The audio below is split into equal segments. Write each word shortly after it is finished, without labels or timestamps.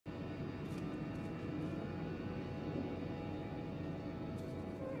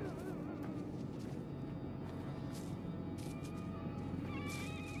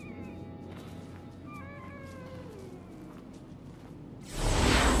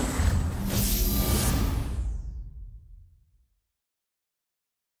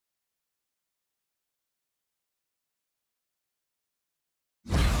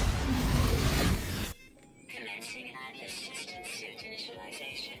Commencing Atlas system suit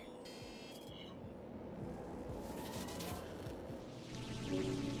initialization.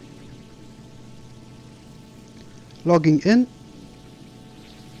 Logging in.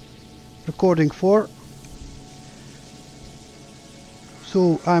 Recording 4.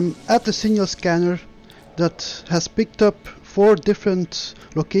 So I'm at the signal scanner that has picked up 4 different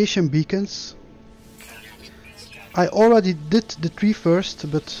location beacons. I already did the 3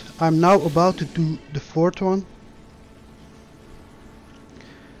 first, but I'm now about to do the 4th one.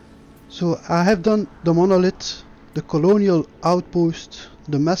 So I have done the monolith, the colonial outpost,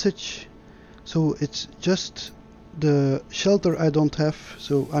 the message. So it's just the shelter I don't have,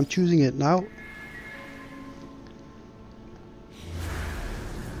 so I'm choosing it now.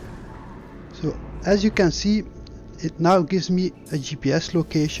 So as you can see, it now gives me a GPS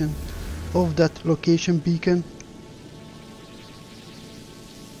location of that location beacon.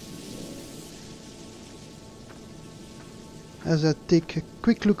 As I take a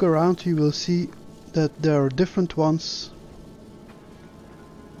quick look around, you will see that there are different ones.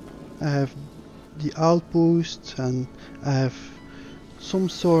 I have the outpost and I have some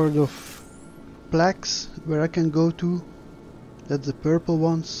sort of plaques where I can go to. That's the purple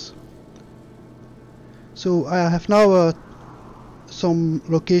ones. So I have now some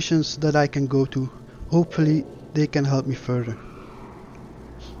locations that I can go to. Hopefully they can help me further.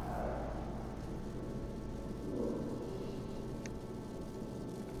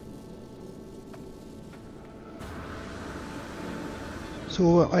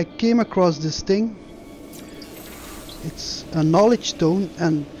 So I came across this thing. It's a knowledge stone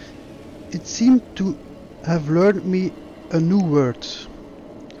and it seemed to have learned me a new word.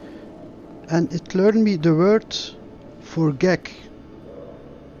 And it learned me the word for Gek.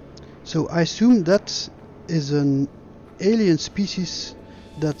 So I assume that is an alien species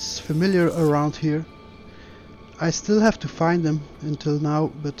that's familiar around here. I still have to find them until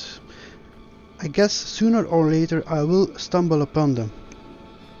now, but I guess sooner or later I will stumble upon them.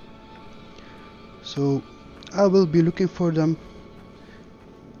 So I will be looking for them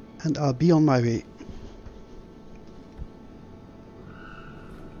and I'll be on my way.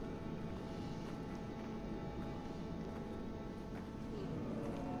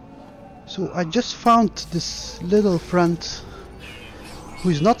 So I just found this little friend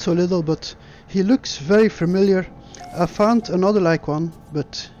who is not so little, but he looks very familiar. I found another like one,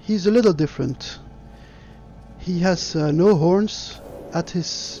 but he's a little different. He has no horns at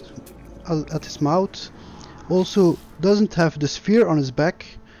his mouth, also doesn't have the sphere on his back,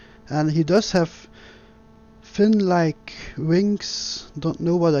 and he does have fin-like wings. Don't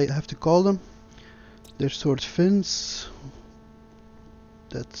know what I have to call them. They're sort of fins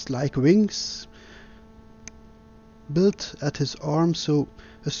that's like wings built at his arm, so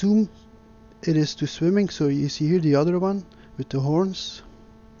assume it is to swimming. So you see here the other one with the horns.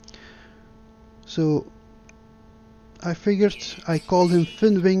 So I figured I called him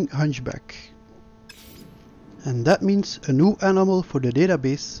Fin-Wing Hunchback. And that means a new animal for the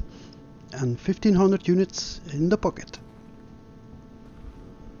database and 1500 units in the pocket.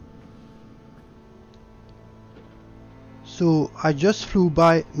 So I just flew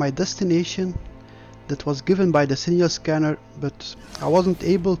by my destination that was given by the signal scanner, but I wasn't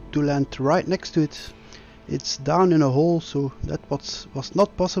able to land right next to it. It's down in a hole, so that was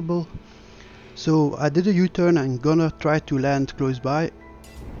not possible. So I did a U-turn and gonna try to land close by.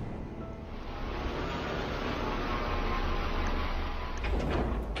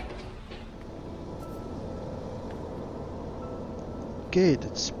 Okay,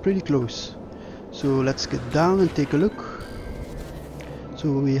 that's pretty close. So let's get down and take a look. So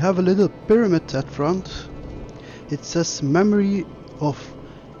we have a little pyramid at front. It says memory of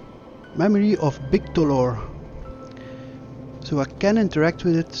Bictolor. So I can interact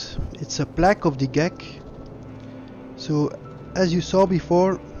with it. It's a plaque of the Gek. So as you saw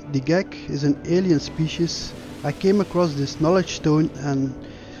before, the Gek is an alien species. I came across this knowledge stone and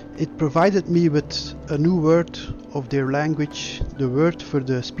it provided me with a new word of their language, the word for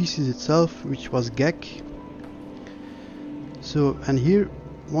the species itself, which was Gek. So, and here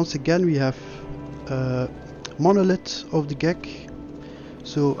once again we have a monolith of the Gek.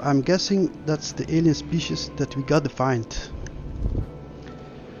 So I'm guessing that's the alien species that we gotta find.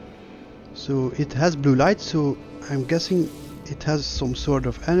 So it has blue light, so I'm guessing it has some sort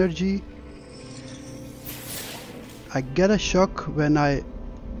of energy. I get a shock when I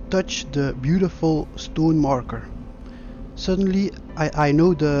touch the beautiful stone marker. Suddenly I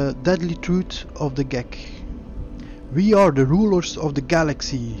know the deadly truth of the Gek. We are the rulers of the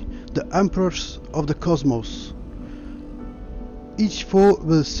galaxy, the emperors of the cosmos. Each foe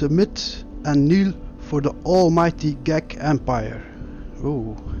will submit and kneel for the almighty Gek Empire.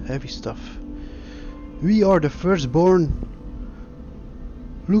 Oh, heavy stuff. We are the firstborn.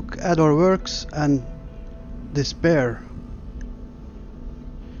 Look at our works and despair.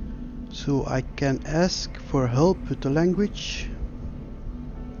 So I can ask for help with the language.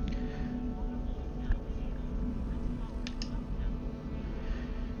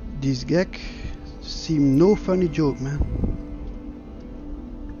 These Gek seem no funny joke, man.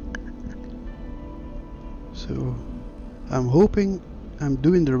 So I'm hoping I'm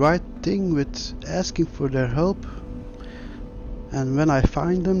doing the right thing with asking for their help, and when I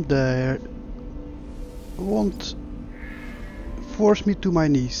find them, they won't force me to my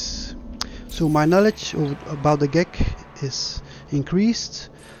knees. So my knowledge about the Gek is increased.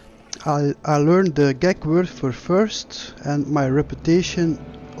 I learned the Gek word for first, and my reputation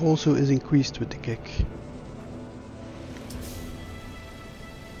also is increased with the Gek.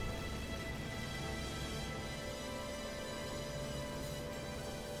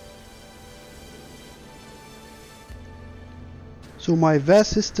 So my VAS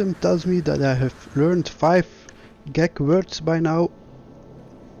system tells me that I have learned 5 Gek words by now.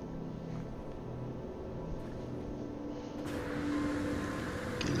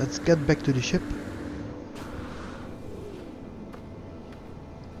 Okay, let's get back to the ship.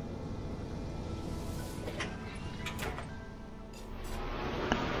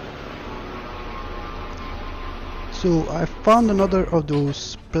 So I found another of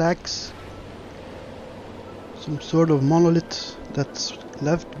those plaques, some sort of monolith that's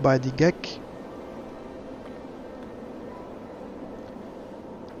left by the Gek.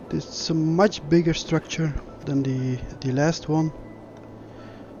 It's a much bigger structure than the last one,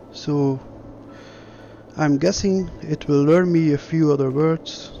 so I'm guessing it will learn me a few other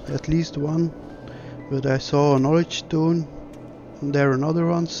words, at least one, but I saw a knowledge stone and there are another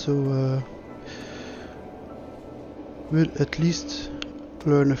one, so we'll at least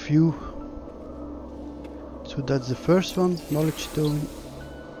learn a few. So that's the first one, knowledge stone.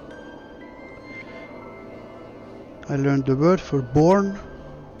 I learned the word for born.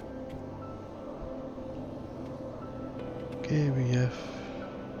 Okay, we have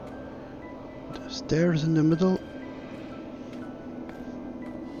the stairs in the middle.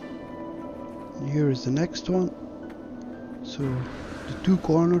 And here is the next one. So the 2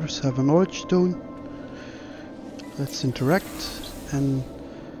 corners have a knowledge stone. Let's interact, and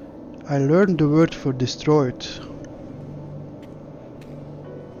I learned the word for destroyed.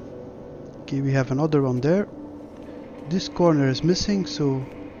 Okay, we have another one there. This corner is missing, so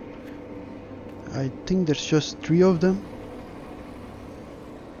I think there's just 3 of them.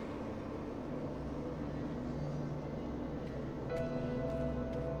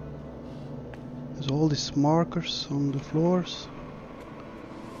 There's all these markers on the floors.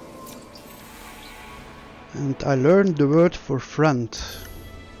 And I learned the word for friend.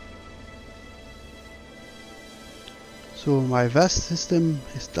 So my VAS system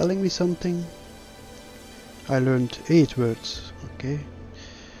is telling me something. I learned 8 words, okay.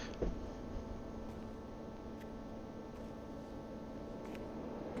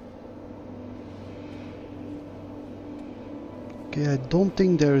 Okay, I don't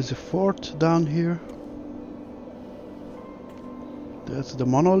think there is a fort down here. That's the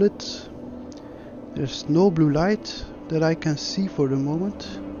monolith. There's no blue light that I can see for the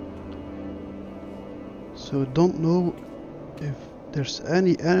moment. So don't know if there's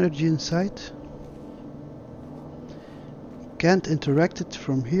any energy inside. Can't interact it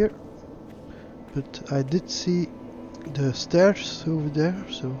from here, but I did see the stairs over there,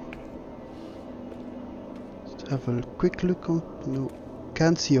 so let's have a quick look on. No,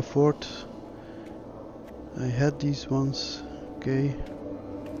 can't see a fort. I had these ones. Okay,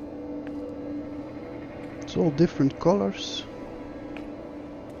 it's all different colors.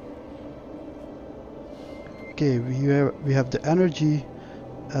 Okay, we have the energy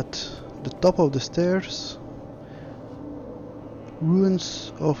at the top of the stairs.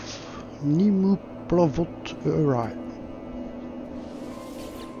 Ruins of Nimu Plovot Uri.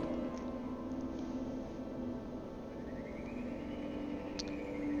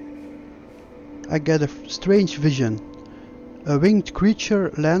 I get a strange vision. A winged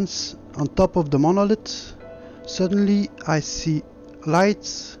creature lands on top of the monolith. Suddenly I see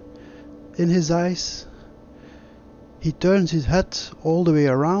lights in his eyes. He turns his head all the way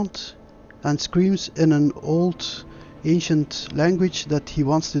around and screams in an old ancient language that he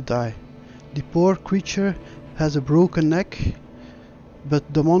wants to die. The poor creature has a broken neck,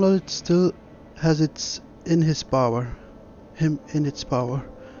 but the monolith still has its in its power.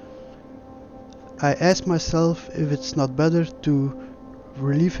 I ask myself if it's not better to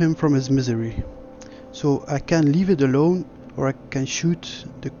relieve him from his misery. So I can leave it alone, or I can shoot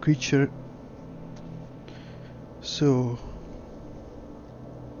the creature. So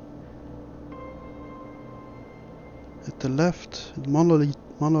at the left, the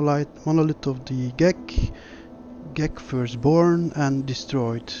monolith of the Gek firstborn and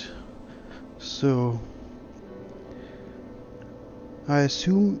destroyed. So I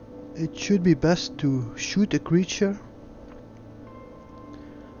assume it should be best to shoot a creature.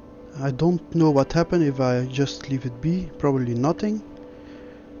 I don't know what happened if I just leave it be, probably nothing.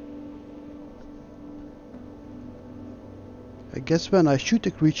 I guess when I shoot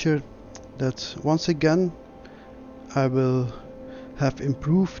a creature, that once again I will have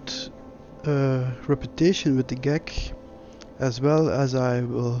improved reputation with the Gek, as well as I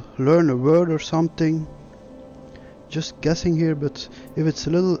will learn a word or something. Just guessing here, but if it's a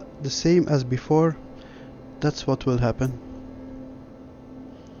little the same as before, that's what will happen.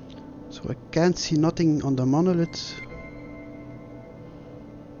 So I can't see nothing on the monolith.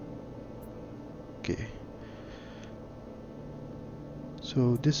 Okay.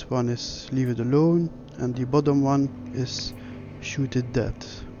 So this one is leave it alone, and the bottom one is shoot it dead.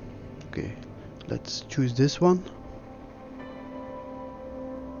 Okay, let's choose this one.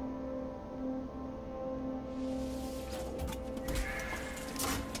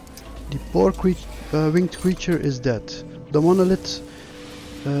 The poor winged creature is dead. The monolith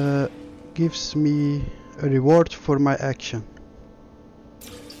gives me a reward for my action.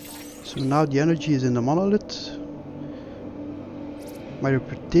 So now the energy is in the monolith. My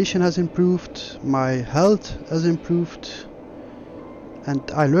reputation has improved, my health has improved, and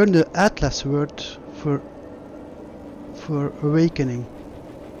I learned the Atlas word for awakening.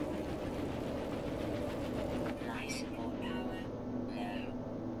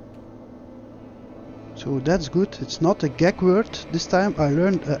 So that's good. It's not a Gek word. This time I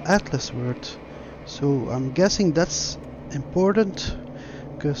learned an Atlas word. So I'm guessing that's important,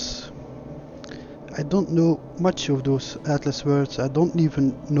 because I don't know much of those Atlas words. I don't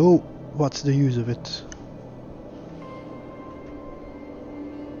even know what's the use of it.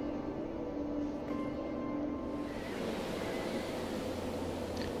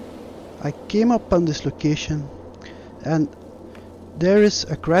 I came up on this location and there is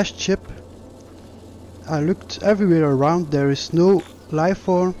a crashed ship. I looked everywhere around, there is no life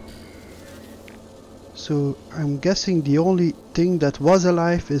form. So I'm guessing the only thing that was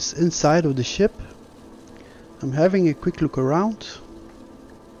alive is inside of the ship. I'm having a quick look around.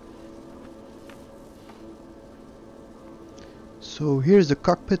 So here's the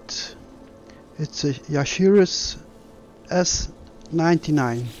cockpit. It's a Yashira's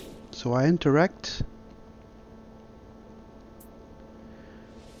S99. So I interact.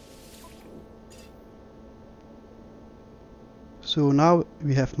 So now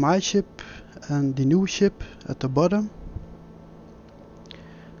we have my ship and the new ship at the bottom.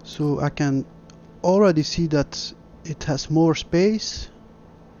 So I can already see that it has more space.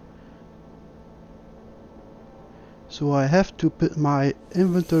 So I have to put my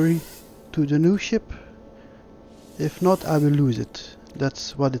inventory to the new ship. If not, I will lose it.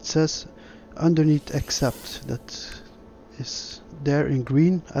 That's what it says underneath accept. That is there in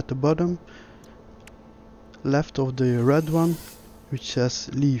green at the bottom, left of the red one, which says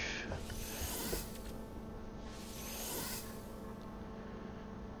leave.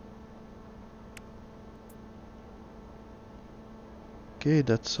 Okay,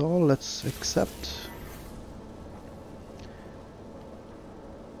 that's all. Let's accept.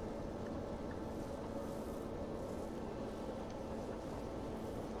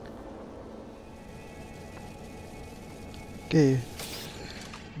 Okay,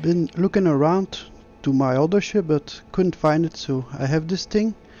 been looking around to my other ship but couldn't find it, so I have this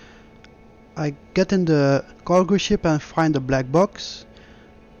thing. I get in the cargo ship and find a black box.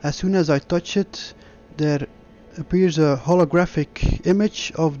 As soon as I touch it, there appears a holographic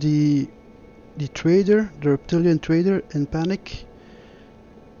image of the trader, the reptilian trader, in panic.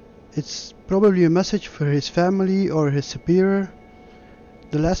 It's probably a message for his family or his superior.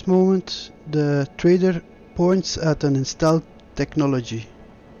 The last moment, the trader points at an installed technology.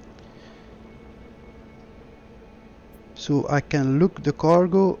 So I can look the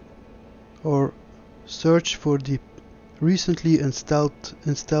cargo or search for the recently installed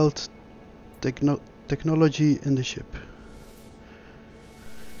technology in the ship.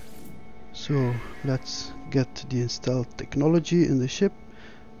 So let's get the installed technology in the ship.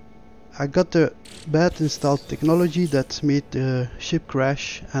 I got the bad installed technology that made the ship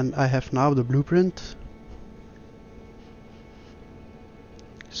crash, and I have now the blueprint.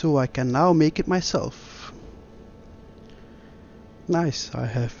 So I can now make it myself. Nice, I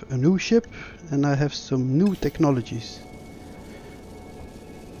have a new ship and I have some new technologies.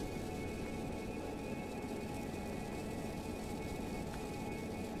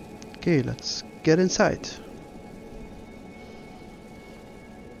 Okay, let's get inside.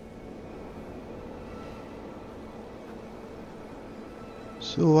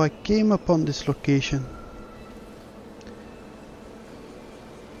 So I came upon this location.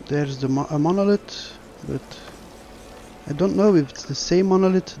 There's a monolith, but I don't know if it's the same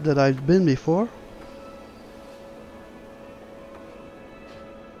monolith that I've been before.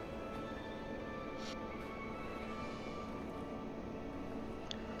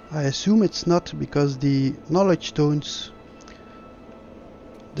 I assume it's not, because the knowledge stones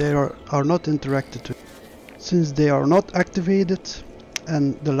are not interacted with. Since they are not activated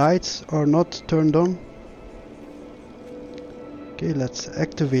and the lights are not turned on. Okay, let's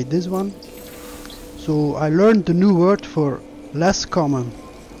activate this one. So I learned the new word for less common.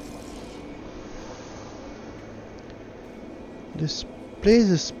 This place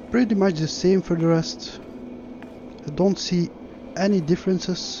is pretty much the same for the rest. I don't see any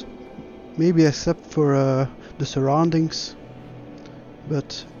differences, maybe except for the surroundings,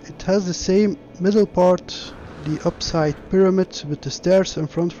 but it has the same middle part, the upside pyramid with the stairs in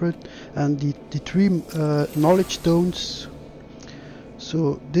front of it, and the three knowledge stones.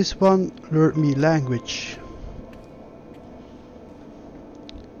 So this one learned me language.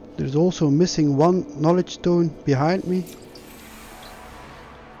 There's also missing one knowledge stone behind me.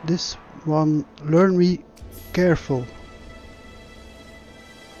 This one learned me careful.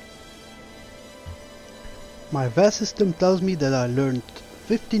 My VAS system tells me that I learned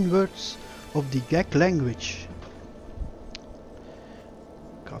 15 words of the Gek language.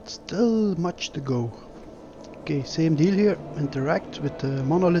 Got still much to go. Okay, same deal here. Interact with the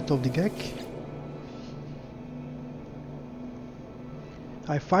monolith of the Gek.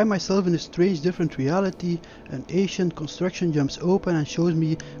 I find myself in a strange different reality. An ancient construction jumps open and shows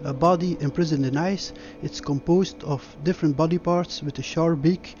me a body imprisoned in ice. It's composed of different body parts with a sharp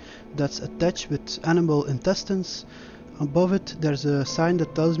beak that's attached with animal intestines. Above it there's a sign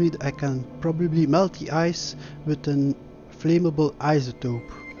that tells me that I can probably melt the ice with a flammable isotope.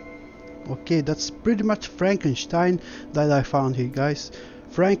 Okay, that's pretty much Frankenstein that I found here, guys.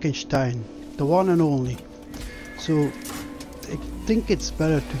 Frankenstein, the one and only. So I think it's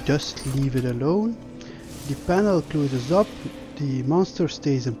better to just leave it alone. The panel closes up, the monster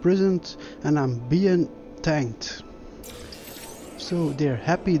stays imprisoned, and I'm being tanked. So they're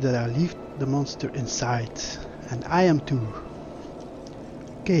happy that I leave the monster inside, and I am too.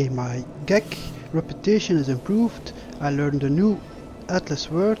 Okay, my Gek reputation is improved. I learned a new Atlas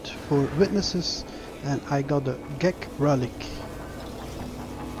word for witnesses, and I got a Gek relic.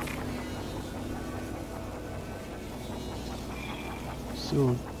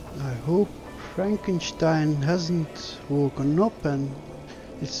 So I hope Frankenstein hasn't woken up and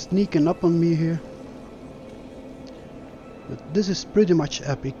is sneaking up on me here. But this is pretty much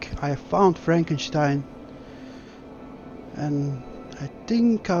epic. I found Frankenstein, and I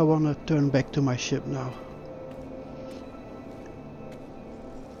think I wanna turn back to my ship now.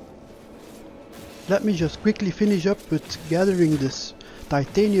 Let me just quickly finish up with gathering this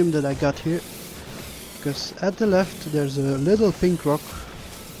titanium that I got here, because at the left there's a little pink rock.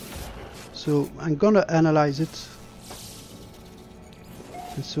 So I'm gonna analyze it,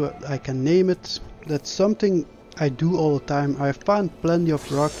 and so I can name it. That's something I do all the time. I found plenty of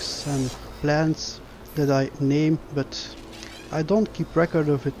rocks and plants that I name, but I don't keep record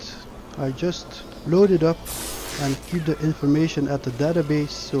of it. I just load it up and keep the information at the database,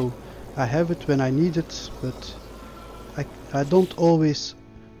 so I have it when I need it, but I don't always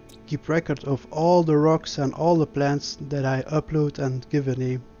keep record of all the rocks and all the plants that I upload and give a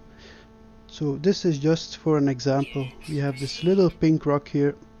name. So this is just for an example. We have this little pink rock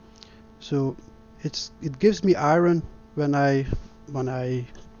here. So it gives me iron when I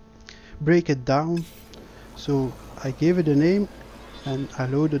break it down. So I gave it a name and I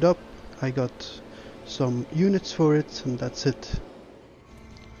loaded up. I got some units for it, and that's it.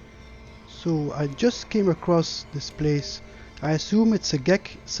 So I just came across this place. I assume it's a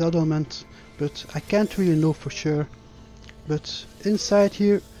Gek settlement, but I can't really know for sure. But inside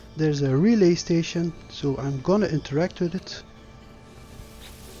here there's a relay station, so I'm gonna interact with it.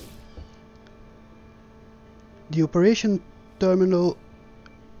 The operation terminal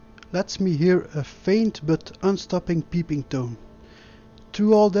lets me hear a faint but unstopping peeping tone.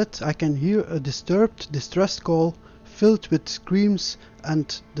 Through all that I can hear a disturbed distress call filled with screams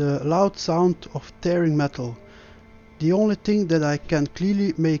and the loud sound of tearing metal. The only thing that I can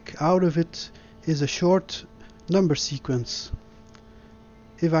clearly make out of it is a short number sequence.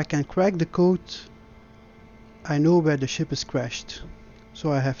 if I can crack the code, I know where the ship is crashed.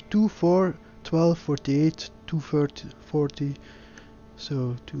 So I have 2, 4, 12, 48, 2, 30, 40.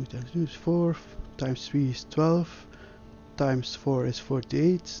 So 2 times 2 is 4, times 3 is 12, times 4 is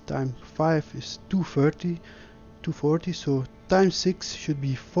 48, times 5 is 230, 240. So times 6 should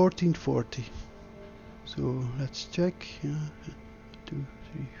be 1440. So let's check. 2, 3,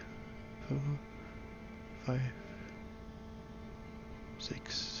 4, 5,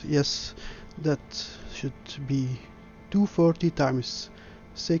 6. Yes, that should be 240 times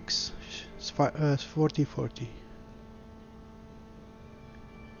 6 is 1440.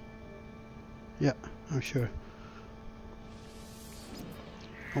 Yeah, I'm sure.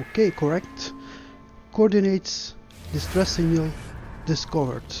 Okay, correct. Coordinates, distress signal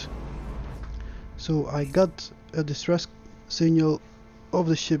discovered. So I got a distress signal of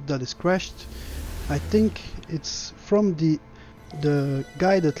the ship that is crashed. I think it's from the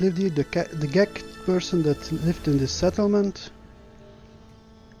guy that lived here, the Gek person that lived in this settlement.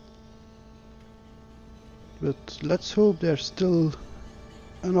 But let's hope there's still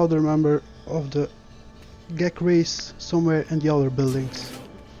another member of the Gek race somewhere in the other buildings.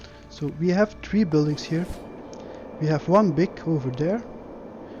 So we have 3 buildings here. We have one big over there.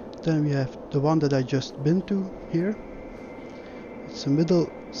 Then we have the one that I just been to here. It's a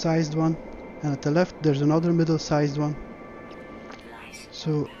middle-sized one. And at the left there's another middle-sized one.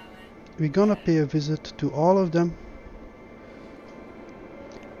 So we're gonna pay a visit to all of them.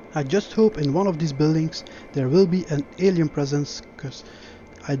 I just hope in one of these buildings there will be an alien presence, because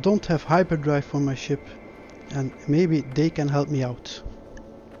I don't have hyperdrive for my ship and maybe they can help me out.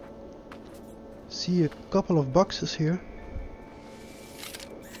 See a couple of boxes here.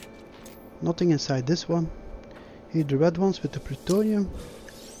 Nothing inside this one. Here the red ones with the plutonium.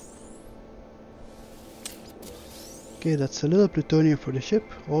 Okay, that's a little plutonium for the ship,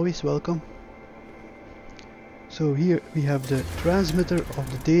 always welcome. So here we have the transmitter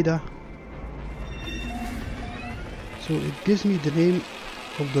of the data. So it gives me the name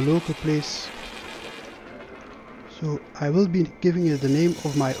of the local place. So I will be giving it the name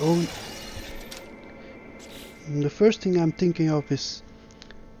of my own. And the first thing I'm thinking of is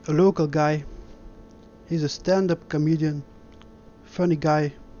a local guy. He's a stand-up comedian, funny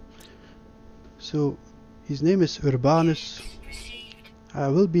guy. So his name is Urbanus. I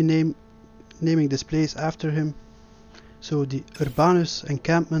will be naming this place after him. So the Urbanus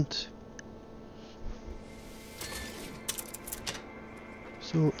encampment.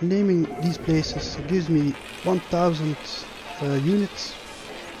 So naming these places gives me 1000 units.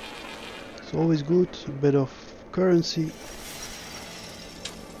 It's always good, a bit of currency.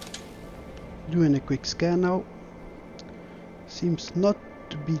 Doing a quick scan now. Seems not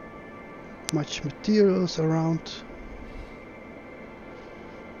to be much materials around.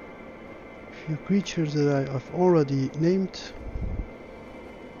 Few creatures that I have already named.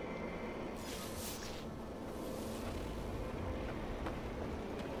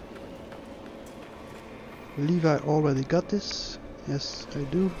 I believe I already got this. Yes, I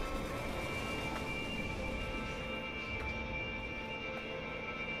do.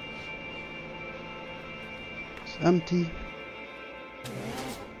 It's empty.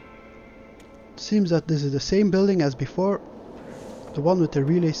 Seems that this is the same building as before, the one with the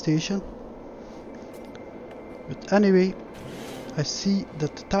relay station. But anyway, I see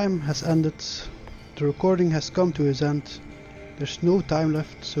that the time has ended, the recording has come to its end, there's no time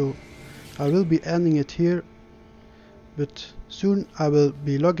left, so I will be ending it here, but soon I will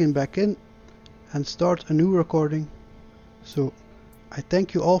be logging back in and start a new recording. So I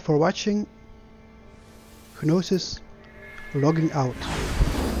thank you all for watching. Gnosis logging out.